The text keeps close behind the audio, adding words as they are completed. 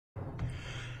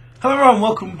Hello everyone,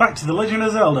 welcome back to The Legend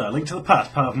of Zelda, Link to the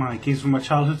Past, part of my Games from My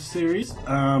Childhood series. You're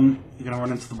gonna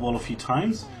run into the wall a few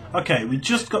times. Okay, we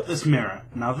just got this mirror.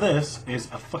 Now this is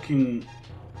a fucking...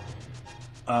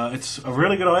 it's a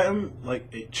really good item,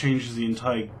 like, it changes the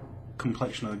entire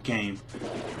complexion of the game.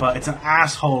 But it's an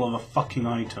asshole of a fucking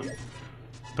item.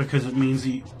 Because it means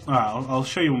you... I'll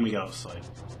show you when we get outside.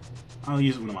 I'll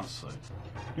use it when I'm outside.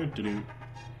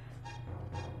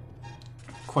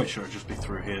 Quite sure it'd just be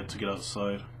through here to get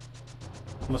outside.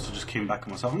 Unless I just came back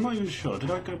on myself. I'm not even sure.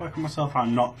 Did I go back on myself?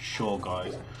 I'm not sure,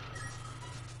 guys.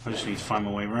 I just need to find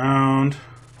my way around,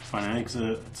 find an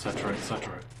exit, etc.,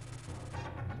 etc.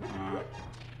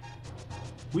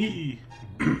 Whee!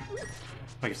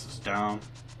 I guess it's down.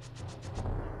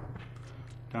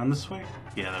 Down this way?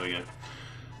 Yeah, there we go.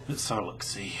 Let's have a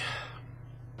look-see.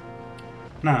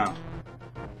 Now,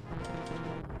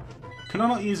 can I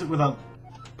not use it without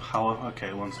power?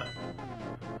 Okay, one sec.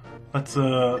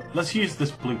 Let's use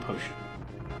this blue potion.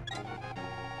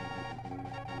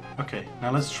 Okay,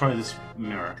 now let's try this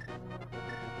mirror.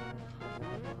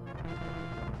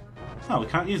 Oh, we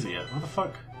can't use it yet. What the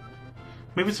fuck?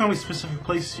 Maybe it's only specific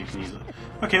places you can use it.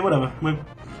 Okay, whatever. We're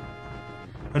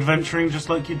adventuring just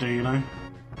like you do, you know.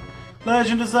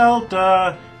 Legend of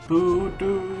Zelda!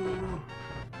 Boo-doo!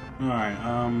 Alright,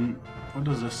 what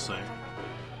does this say?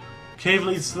 Cave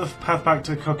leads to the path back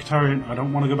to Kokotaro. I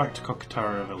don't want to go back to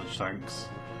Kokotaro Village, thanks.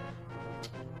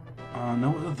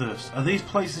 No, what are this? Are these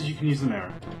places you can use the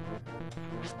mirror?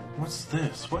 What's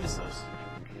this? What is this?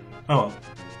 Oh well.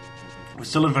 We're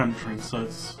still adventuring, so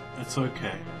it's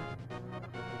okay.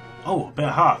 Oh, a bit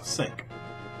of heart, sick.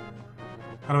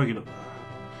 How do I get up there?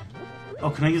 Oh,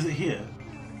 can I use it here?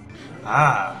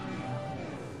 Ah!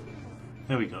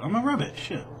 There we go. I'm a rabbit,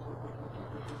 shit.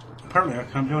 Apparently I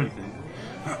can't do anything.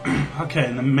 Okay,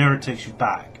 and the mirror takes you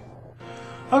back.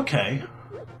 Okay.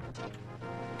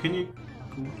 Can you...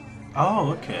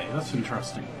 Oh, okay, that's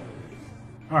interesting.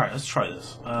 Alright, let's try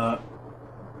this. Oh,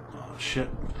 shit.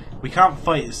 We can't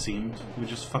fight, it seems. We're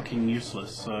just fucking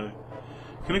useless, so...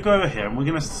 We're gonna go over here, and we're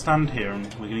gonna stand here, and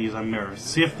we're gonna use our mirror.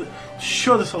 See if the...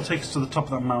 Sure, this will take us to the top of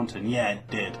that mountain. Yeah, it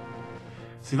did.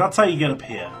 See, that's how you get up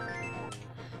here.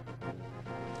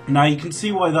 Now, you can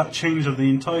see why that changed of the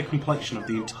entire complexion of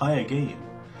the entire game.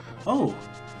 Oh,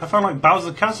 I found like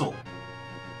Bowser Castle.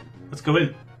 Let's go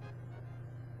in.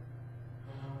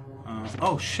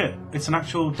 Oh shit, it's an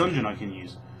actual dungeon I can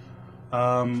use.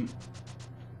 Alright,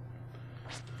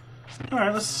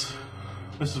 this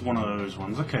is one of those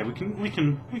ones. Okay, we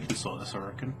can sort this, I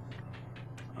reckon.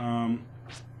 I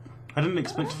didn't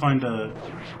expect to find a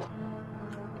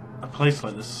place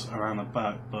like this around the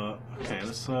back, but okay,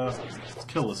 let's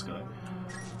kill this guy.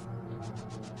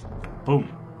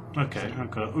 Boom. Okay, I'm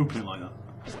gonna open it like that.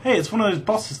 Hey, it's one of those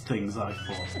bosses things that I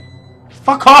thought.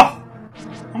 Fuck off!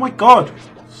 Oh my god!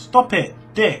 Stop it,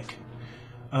 dick!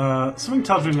 Something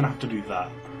tells me I'm gonna have to do that.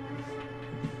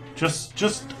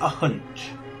 Just a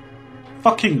hunch.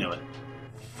 Fucking knew it.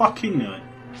 Fucking knew it.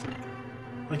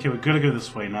 Okay, we're gonna go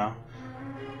this way now.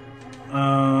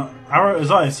 Arrow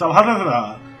is ice. I'll have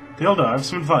that. Zelda, I have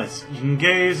some advice. You can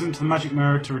gaze into the magic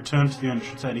mirror to return to the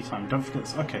entrance at any time. Don't forget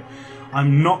this. Okay.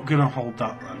 I'm not gonna hold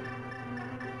that then.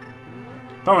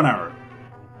 Bow and arrow.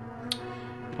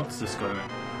 What's this got in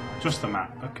it? Just a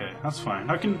map. Okay, that's fine.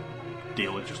 I can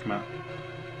deal with just a map.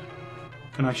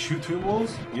 Can I shoot through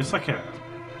walls? Yes, I can.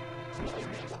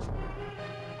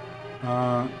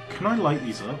 Can I light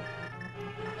these up?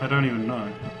 I don't even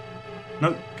know.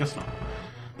 Nope, guess not.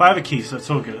 But I have a key, so it's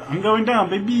all good. I'm going down,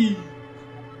 baby!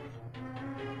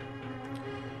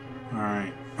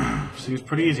 Alright. Seems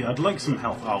pretty easy. I'd like some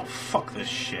health. Oh, fuck this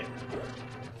shit.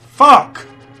 Fuck!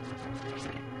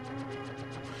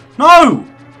 No!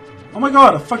 Oh my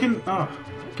god, a fucking... Oh.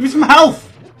 Give me some health!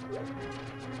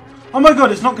 Oh my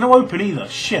god, it's not going to open either.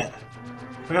 Shit.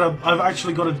 I've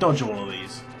actually got to dodge all of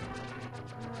these.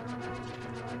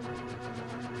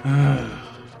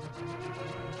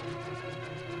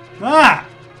 Ah!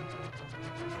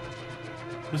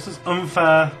 This is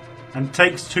unfair and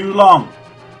takes too long.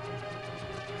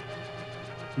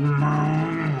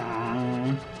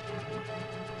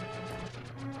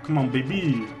 Come on,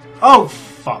 baby. Oh,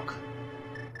 fuck.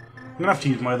 I'm gonna have to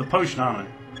use my other potion, aren't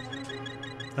I?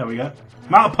 There we go.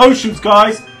 I'm out of potions,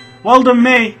 guys! Well done,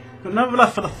 me! Got nothing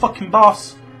left for the fucking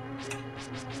boss.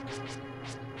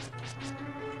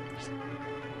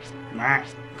 Nah,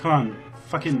 come on.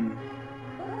 Fucking...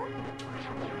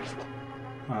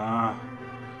 Okay.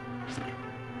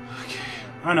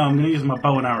 I know, I'm gonna use my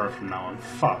bow and arrow from now on.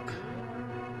 Fuck.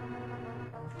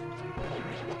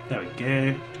 There we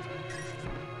go.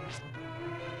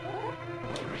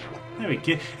 There we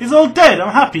go. He's all dead.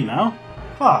 I'm happy now.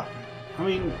 Fuck. I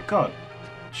mean, God.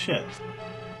 Shit.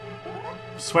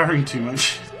 I'm swearing too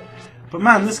much. But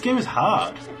man, this game is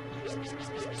hard.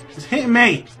 It's hitting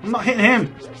me! I'm not hitting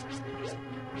him!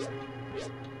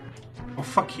 Oh,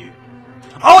 fuck you.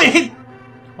 Oh, it hit!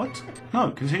 What?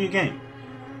 No, continue game.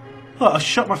 Look, I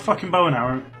shot my fucking bow and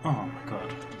arrow. Oh my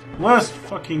god. Worst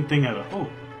fucking thing ever. Oh,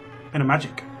 bit of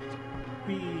magic.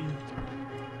 Whee.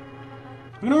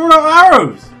 I'm gonna run out of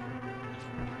arrows!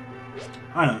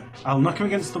 I know. I'll knock him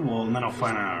against the wall and then I'll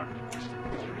find an arrow.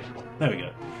 There we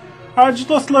go. Alright, just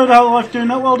lost a load of health life doing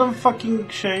that. Well done, fucking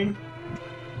Shane.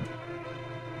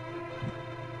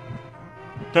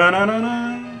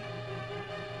 Da-na-na-na.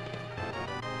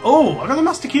 Oh, I got the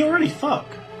master key already. Fuck.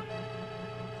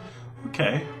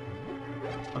 Okay.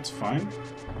 That's fine.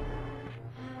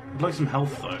 I'd like some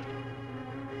health though.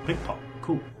 Big pop.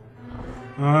 Cool.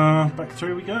 Back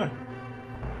through we go.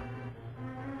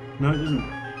 No, it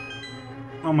isn't.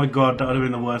 Oh my god, that would have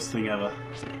been the worst thing ever.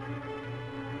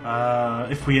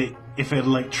 If it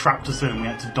like trapped us in and we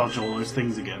had to dodge all those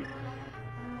things again.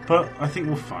 But I think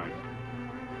we're fine.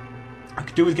 I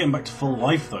could do with getting back to full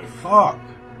life though. Fuck!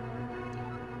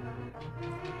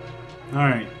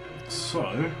 Alright,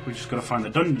 so we just gotta find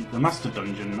the master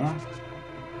dungeon now.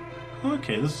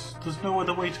 Okay, there's no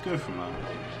other way to go from that.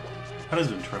 That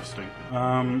is interesting.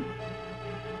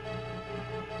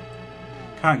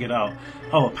 Can't get out.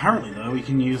 Oh, apparently though we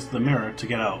can use the mirror to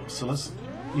get out. So let's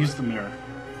use the mirror.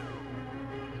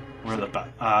 Where are the back?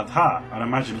 I'd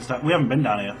imagine it's that we haven't been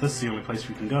down here. This is the only place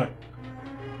we can go.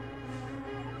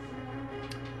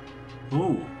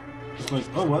 Ooh. It's like,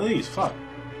 oh, what are these? Fuck.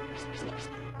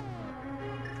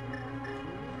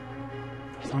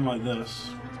 Something like this.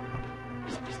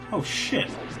 Oh, shit.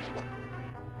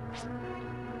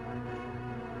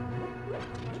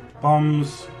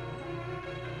 Bombs.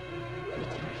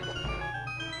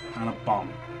 And a bomb.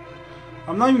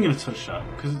 I'm not even going to touch that,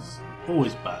 because it's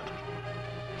always bad.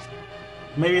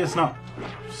 Maybe it's not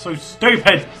so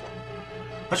stupid!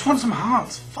 I just want some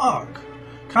hearts, fuck!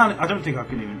 I don't think I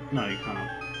can even... No, you can't.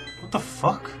 What the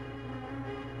fuck?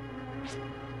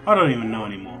 I don't even know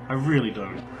anymore. I really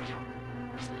don't.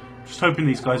 Just hoping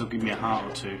these guys will give me a heart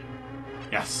or two.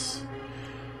 Yes!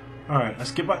 Alright,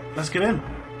 let's get back. Let's get in.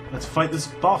 Let's fight this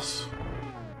boss.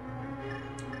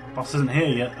 Boss isn't here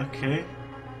yet. Okay.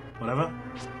 Whatever.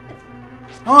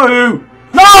 No!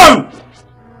 No!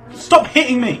 Stop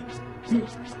hitting me!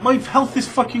 My health is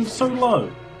fucking so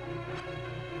low.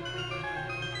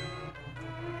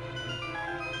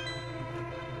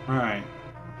 Alright.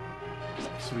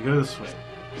 So we go this way.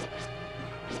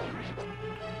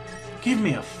 Give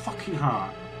me a fucking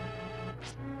heart.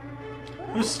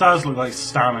 Those stars look like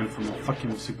starmen from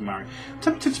fucking Super Mario. I'm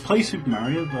tempted to play Super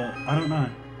Mario, but I don't know.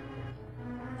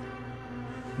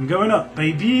 I'm going up,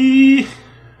 baby!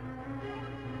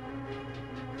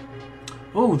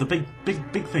 Oh, the big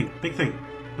thing. Big thing.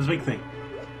 There's a big thing.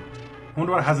 I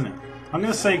wonder what it has in it. I'm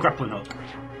going to say grappling hook.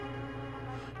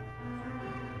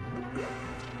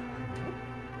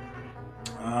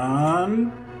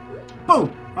 And...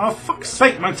 boom! Oh, fuck's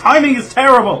sake, my timing is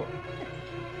terrible!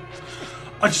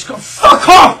 I just got... Fuck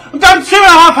off! I'm down 2.5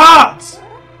 hearts!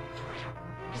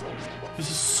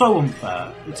 This is so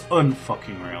unfair. It's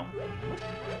unfucking real.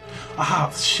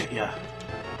 Ah, shit, yeah.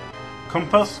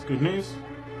 Compass, good news.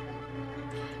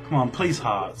 Come on, please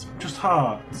hearts. Just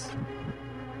hearts.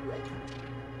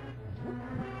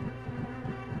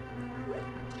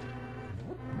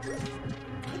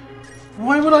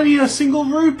 Why would I need a single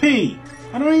rupee?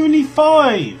 I don't even need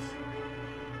 5!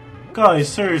 Guys,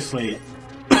 seriously.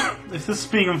 If this is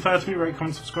being unfair to me, rate,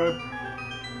 comment, subscribe.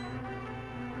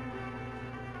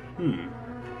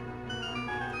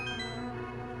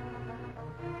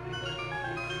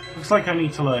 Looks like I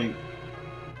need to, like...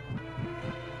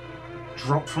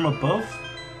 drop from above?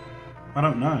 I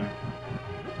don't know.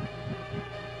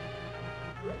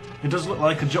 It does look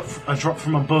like a drop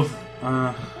from above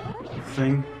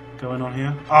thing going on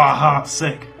here. Ah, heart,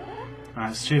 sick. Alright,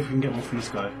 let's see if we can get one from this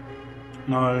guy.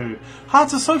 No.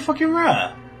 Hearts are so fucking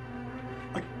rare.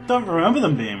 I don't remember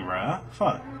them being rare.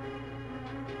 Fuck.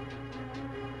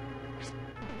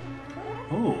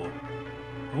 Oh.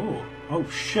 Oh. Oh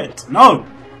shit. No!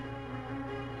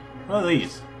 What are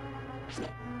these?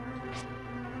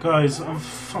 Guys, I'm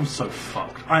so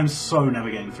fucked. I'm so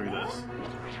never getting through this.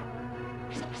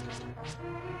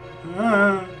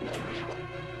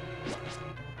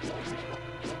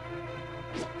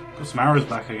 Got some arrows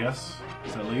back, I guess.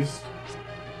 At least.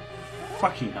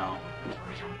 Fucking hell.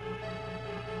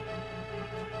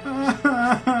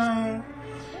 I'm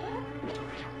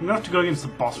gonna have to go against the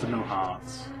boss with no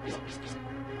hearts.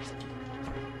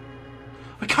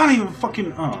 I can't even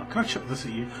fucking... Oh, can I chuck this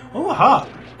at you? Oh, a heart!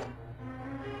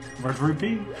 Red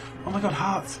rupee? Oh my god,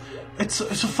 hearts! It's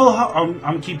a full heart.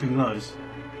 I'm keeping those.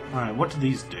 Alright, what do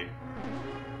these do?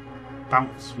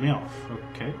 Bounce me off.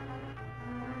 Okay.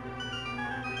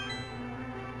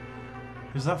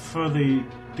 Is that for the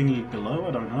thingy below?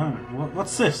 I don't know.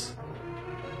 What's this?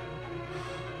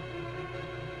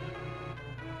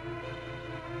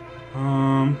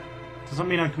 Does that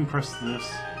mean I can press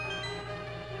this?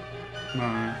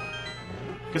 No.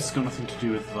 Guess it's got nothing to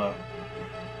do with that.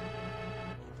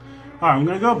 Alright, I'm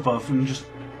gonna go above and just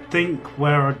think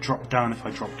where I'd drop down if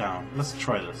I drop down. Let's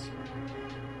try this.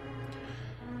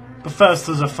 But first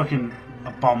there's a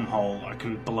bomb hole I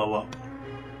can blow up.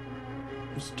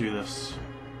 Let's do this.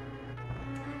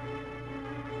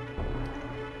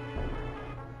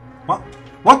 What?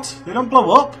 What? They don't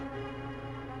blow up?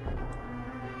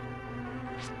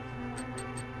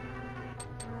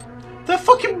 They're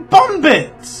fucking bomb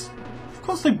bits! Of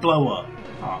course they blow up.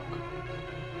 Fuck.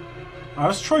 Alright,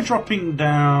 let's try dropping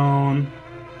down...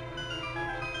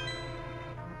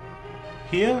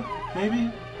 Here,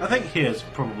 maybe? I think here's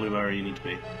probably where you need to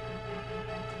be.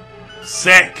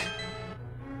 Sick!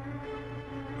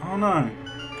 Oh no.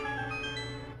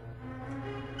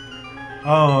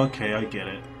 Oh, okay, I get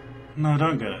it. No, I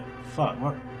don't get it. Fuck,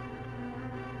 what?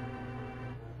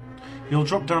 You'll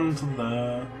drop down to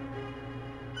there.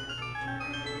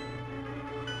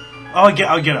 Oh, I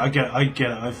get it,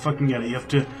 I fucking get it. You have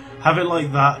to have it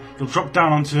like that. You'll drop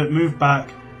down onto it, move back,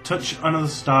 touch another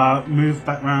star, move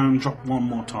back round, drop one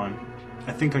more time.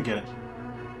 I think I get it.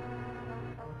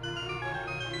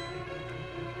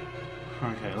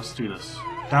 Okay, let's do this.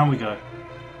 Down we go.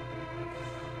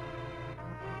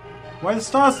 Why are the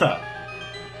stars there?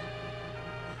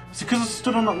 Is it because I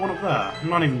stood on that one up there? I'm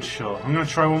not even sure. I'm gonna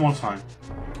try one more time.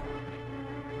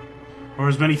 Or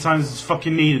as many times as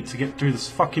fucking needed to get through this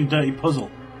fucking dirty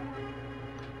puzzle.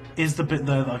 Is the bit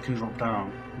there that I can drop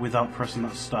down without pressing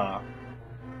that star?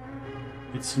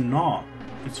 It's not.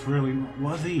 It's really not.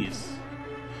 What are these?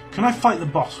 Can I fight the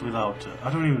boss without it?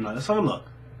 I don't even know. Let's have a look.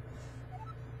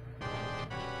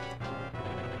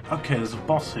 Okay, there's a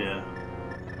boss here.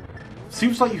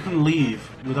 Seems like you can leave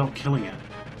without killing it.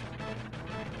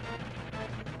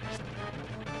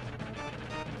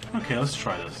 Okay, let's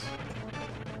try this.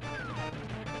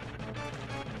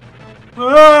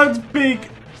 Ah, it's big!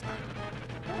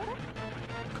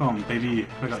 Come on, baby.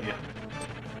 I got you.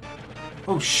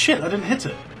 Oh shit, I didn't hit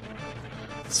it.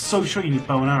 It's so sure you need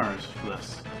bow and arrows for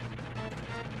this.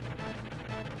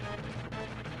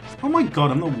 Oh my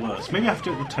god, I'm the worst. Maybe I have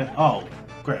to do it with oh,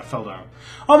 great, I fell down.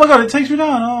 Oh my god, it takes me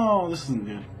down! Oh, this isn't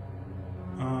good.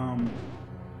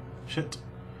 Shit.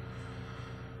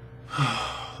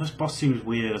 This boss seems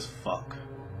weird as fuck.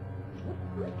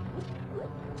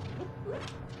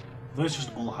 Are those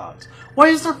just all hearts? Why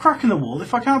is there a crack in the wall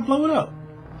if I can't blow it up?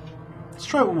 Let's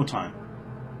try it one more time.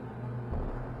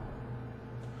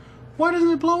 Why doesn't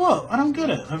it blow up? I don't get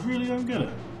it. I really don't get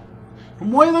it.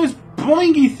 And why are those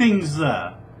boingy things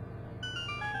there?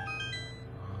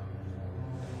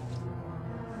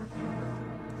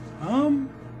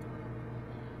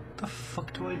 The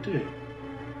fuck do I do?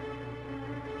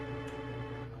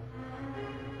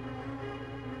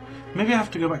 Maybe I have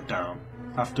to go back down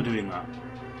after doing that.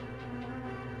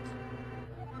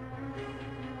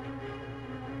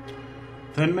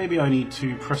 Then maybe I need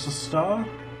to press a star,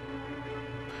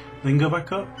 then go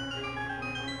back up.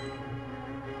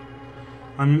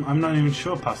 I'm not even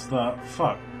sure past that.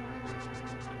 Fuck.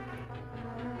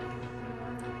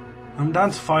 I'm down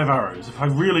to 5 arrows. If I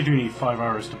really do need 5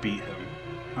 arrows to beat him.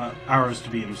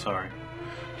 Sorry.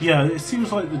 Yeah, it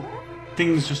seems like the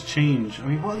things just change. I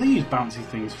mean, what are these bouncy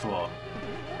things for?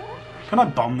 Can I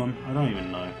bomb them? I don't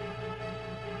even know.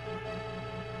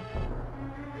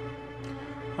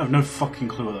 I have no fucking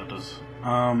clue what that does.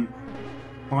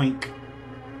 Like...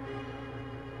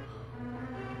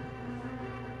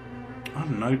 I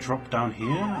don't know, drop down here?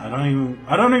 I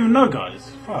don't even know,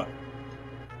 guys. Fuck.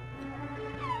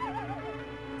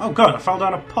 Oh god, I fell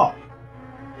down a pot.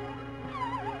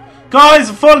 Guys,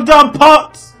 I'm falling down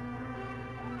pots!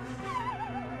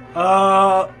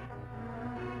 Oh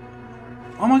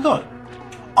my god.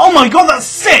 Oh my god, that's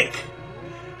sick!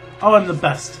 Oh, I'm the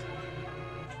best.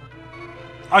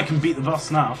 I can beat the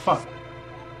boss now, fuck.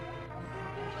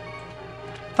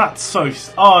 That's so...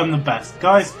 Oh, I'm the best.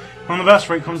 Guys, I'm the best.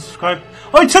 Rate, comment, subscribe.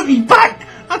 Oh, it took me back!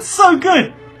 That's so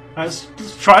good! Let's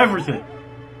try everything.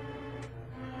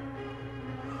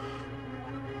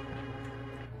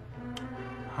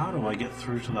 How do I get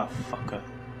through to that fucker?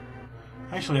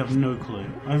 I actually have no clue.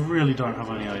 I really don't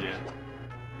have any idea.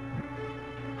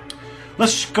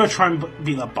 Let's go try and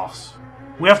beat that boss.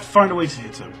 We have to find a way to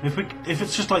hit him. If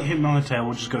it's just like hitting him on the tail,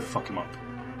 we'll just go fuck him up.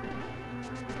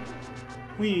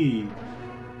 Wee.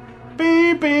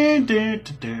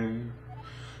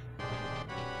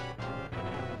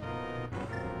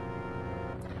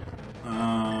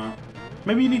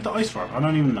 Maybe you need the ice rod. I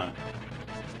don't even know.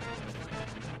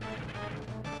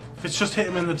 If it's just hit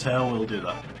him in the tail, we'll do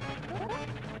that.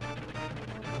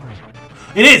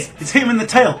 It is! It's hit him in the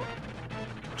tail!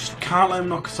 Just can't let him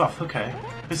knock us off. Okay.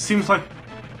 This seems like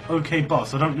okay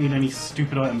boss. I don't need any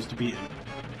stupid items to beat him.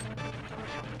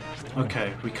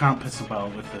 Okay, we can't piss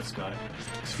about with this guy.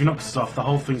 Because if he knocks us off, the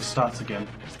whole thing starts again.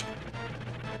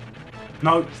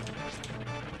 No!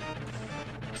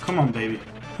 Come on, baby.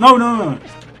 No, no, no!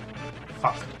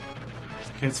 Fuck.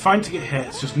 Okay, it's fine to get hit,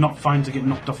 it's just not fine to get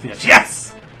knocked off the edge.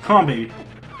 Yes! Come on, baby.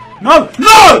 No!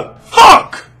 No!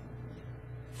 Fuck!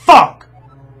 Fuck!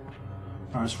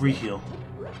 Alright, let's re-heal.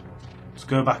 Let's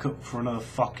go back up for another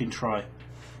fucking try.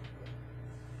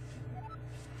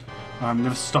 I'm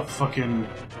gonna stop fucking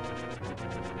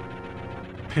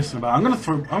pissing about. I'm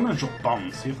gonna drop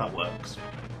bombs, see if that works.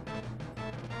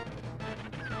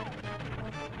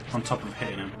 On top of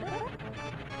hitting him.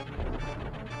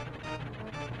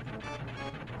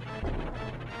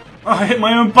 Oh, I hit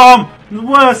my own bomb! I'm the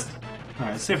worst!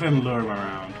 Alright, let's see if I can lure him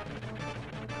around.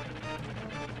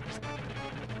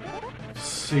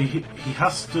 See, he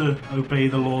has to obey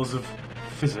the laws of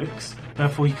physics,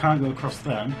 therefore he can't go across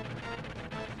them.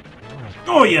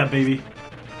 Oh yeah, baby!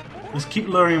 Let's keep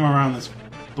luring him around this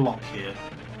block here,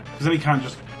 because then he can't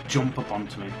just jump up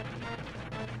onto me.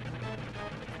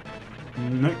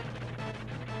 Nope.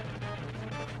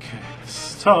 Okay,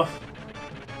 this is tough.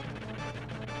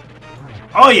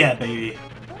 Oh yeah, baby!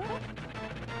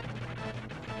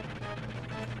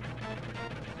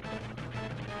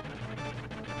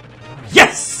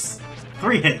 Yes!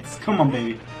 3 hits! Come on,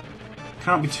 baby.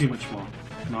 Can't be too much more.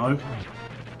 No.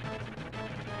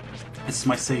 This is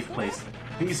my safe place.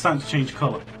 I think it's starting to change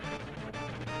colour.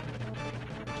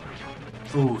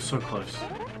 Oh, so close.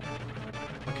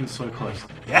 Fucking so close.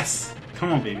 Yes!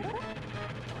 Come on, baby.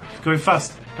 Going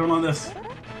fast. Going like this.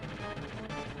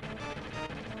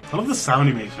 I love the sound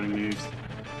he makes when he moves.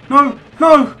 No!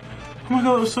 No! Oh my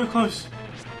god, it was so close.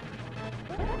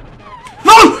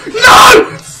 No!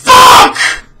 No! Fuck!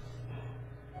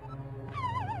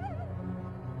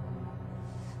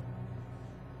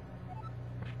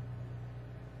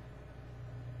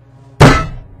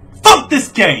 Fuck this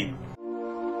game!